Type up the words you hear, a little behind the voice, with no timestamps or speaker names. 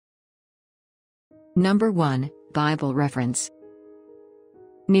Number 1, Bible reference.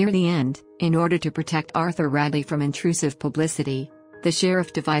 Near the end, in order to protect Arthur Radley from intrusive publicity, the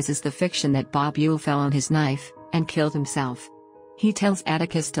sheriff devises the fiction that Bob Yule fell on his knife and killed himself. He tells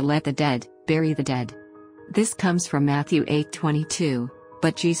Atticus to let the dead bury the dead. This comes from Matthew 8:22,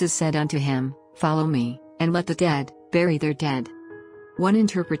 but Jesus said unto him, Follow me, and let the dead bury their dead. One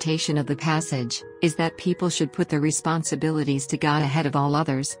interpretation of the passage is that people should put their responsibilities to God ahead of all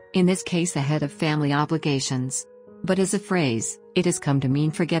others, in this case ahead of family obligations. But as a phrase, it has come to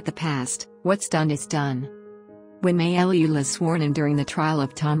mean forget the past, what's done is done. When Myuu is sworn in during the trial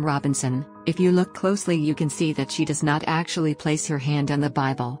of Tom Robinson, if you look closely you can see that she does not actually place her hand on the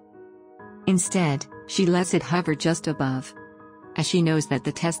Bible. Instead, she lets it hover just above, as she knows that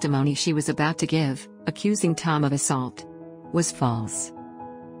the testimony she was about to give, accusing Tom of assault, was false.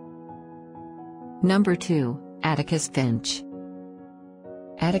 Number 2, Atticus Finch.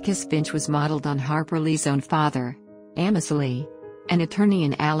 Atticus Finch was modeled on Harper Lee's own father, Amos Lee, an attorney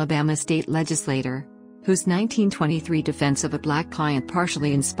and Alabama state legislator, whose 1923 defense of a black client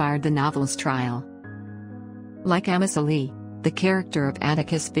partially inspired the novel's trial. Like Amos Lee, the character of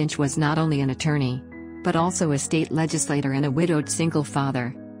Atticus Finch was not only an attorney, but also a state legislator and a widowed single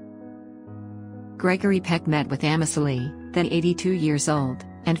father. Gregory Peck met with Amos Lee, then 82 years old,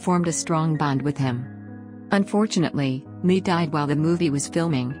 and formed a strong bond with him. Unfortunately, Lee died while the movie was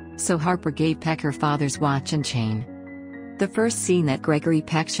filming, so Harper gave Peck her father's watch and chain. The first scene that Gregory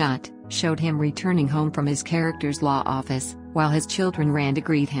Peck shot showed him returning home from his character's law office, while his children ran to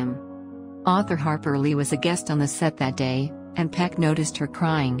greet him. Author Harper Lee was a guest on the set that day, and Peck noticed her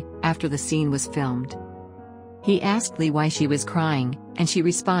crying after the scene was filmed. He asked Lee why she was crying, and she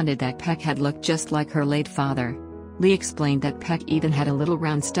responded that Peck had looked just like her late father. Lee explained that Peck even had a little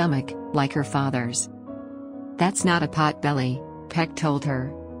round stomach, like her father's. That's not a pot belly, Peck told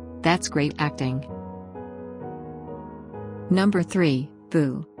her. That's great acting. Number 3,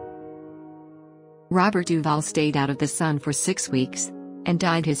 Boo. Robert Duvall stayed out of the sun for 6 weeks, and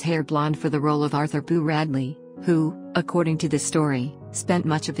dyed his hair blonde for the role of Arthur Boo Radley, who, according to the story, spent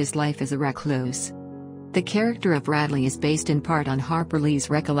much of his life as a recluse. The character of Radley is based in part on Harper Lee's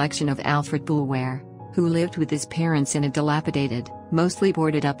recollection of Alfred Bulwer, who lived with his parents in a dilapidated, mostly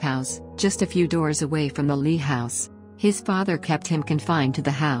boarded-up house, just a few doors away from the Lee house. His father kept him confined to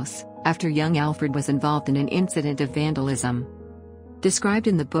the house, after young Alfred was involved in an incident of vandalism. Described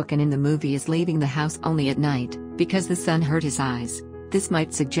in the book and in the movie as leaving the house only at night, because the sun hurt his eyes, this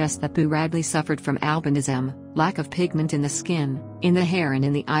might suggest that Boo Radley suffered from albinism, lack of pigment in the skin, in the hair and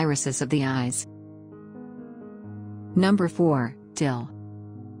in the irises of the eyes. Number 4, Dill.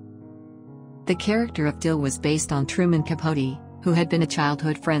 The character of Dill was based on Truman Capote, who had been a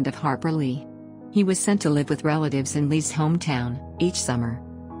childhood friend of Harper Lee. He was sent to live with relatives in Lee's hometown each summer.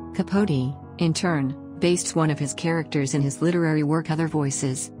 Capote, in turn, based one of his characters in his literary work Other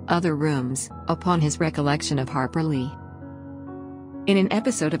Voices, Other Rooms, upon his recollection of Harper Lee. In an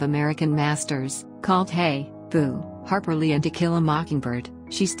episode of American Masters, called Hey, Boo, Harper Lee and To Kill a Mockingbird,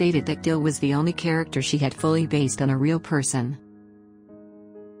 she stated that Dill was the only character she had fully based on a real person.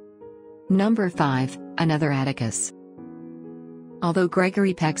 Number 5, Another Atticus. Although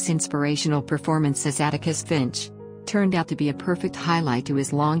Gregory Peck's inspirational performance as Atticus Finch turned out to be a perfect highlight to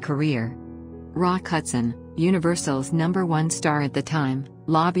his long career, Rock Hudson, Universal's #1 star at the time,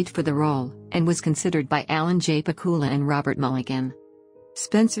 lobbied for the role, and was considered by Alan J. Pakula and Robert Mulligan.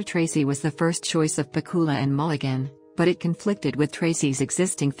 Spencer Tracy was the first choice of Pakula and Mulligan, but it conflicted with Tracy's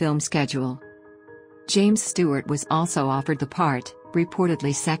existing film schedule. James Stewart was also offered the part,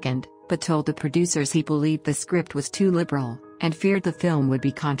 reportedly second, but told the producers he believed the script was too liberal, and feared the film would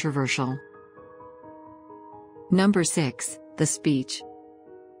be controversial. Number 6, The Speech.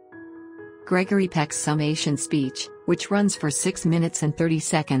 Gregory Peck's summation speech, which runs for 6 minutes and 30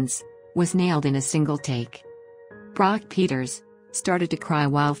 seconds, was nailed in a single take. Brock Peters started to cry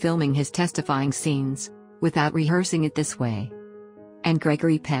while filming his testifying scenes, without rehearsing it this way. And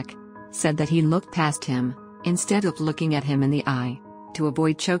Gregory Peck said that he looked past him, instead of looking at him in the eye, to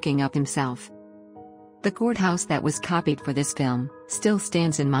avoid choking up himself. The courthouse that was copied for this film still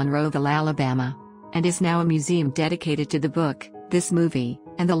stands in Monroeville, Alabama, and is now a museum dedicated to the book, this movie,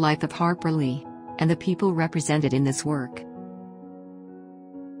 and the life of Harper Lee, and the people represented in this work.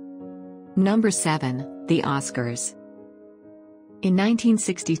 Number 7, The Oscars. In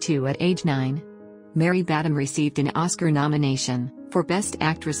 1962 at age 9, Mary Badham received an Oscar nomination for Best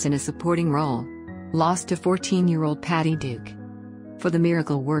Actress in a Supporting Role, lost to 14-year-old Patty Duke for The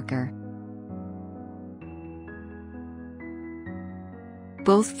Miracle Worker.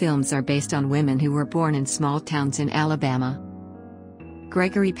 Both films are based on women who were born in small towns in Alabama.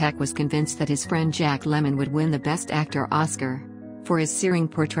 Gregory Peck was convinced that his friend Jack Lemmon would win the Best Actor Oscar for his searing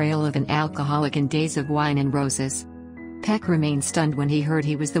portrayal of an alcoholic in Days of Wine and Roses. Peck remained stunned when he heard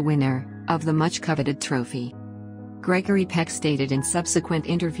he was the winner of the much-coveted trophy. Gregory Peck stated in subsequent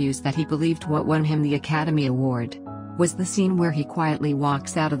interviews that he believed what won him the Academy Award was the scene where he quietly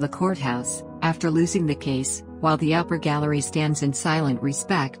walks out of the courthouse after losing the case, while the upper gallery stands in silent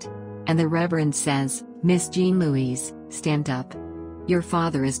respect, and the Reverend says, "Miss Jean Louise, stand up. Your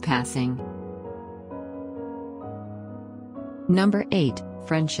father is passing." Number 8.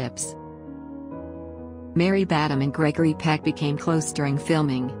 Friendships. Mary Badham and Gregory Peck became close during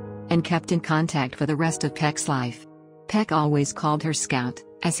filming, and kept in contact for the rest of Peck's life. Peck always called her Scout,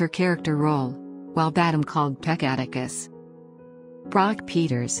 as her character role, while Badham called Peck Atticus. Brock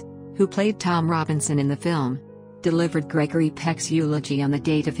Peters, who played Tom Robinson in the film, delivered Gregory Peck's eulogy on the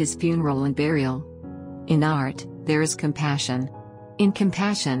date of his funeral and burial. "In art, there is compassion. In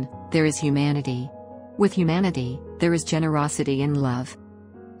compassion, there is humanity. With humanity, there is generosity and love."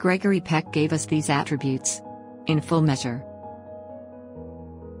 Gregory Peck gave us these attributes in full measure.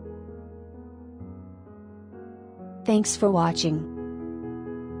 Thanks for watching.